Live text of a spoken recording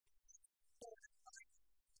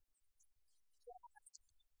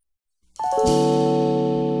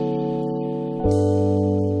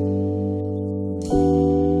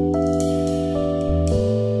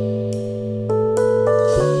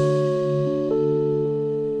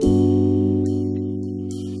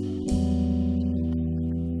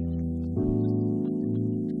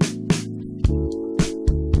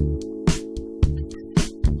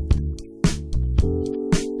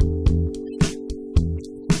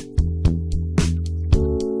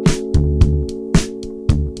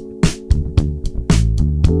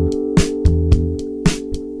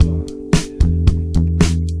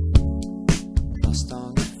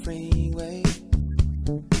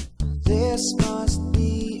must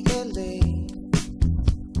be LA.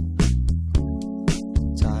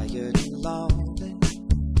 Tired and lonely,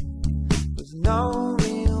 with no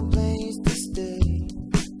real place to stay.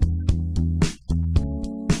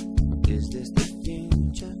 Is this the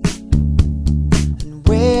future? And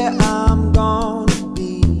where I'm gonna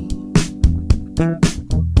be?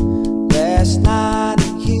 Last night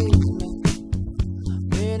it hit me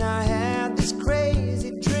when I had this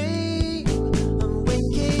crazy dream. I'm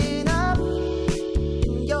waking up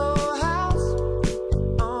in your house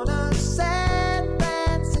on a San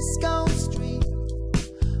Francisco street.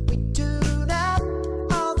 We tune out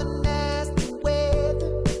all the nasty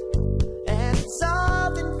weather, and it's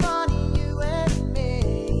something funny, you and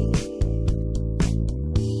me.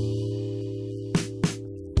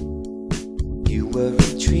 You were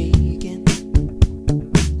intriguing,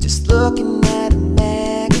 just looking at a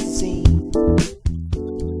magazine.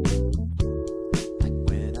 Like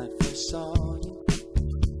when I first saw you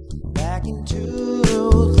back in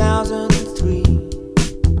 2003.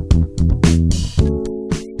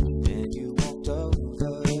 Then you walked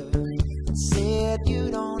over and said you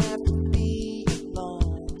don't have to be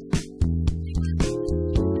alone.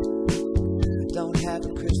 You don't have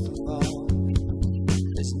a crystal ball,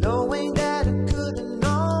 there's no way that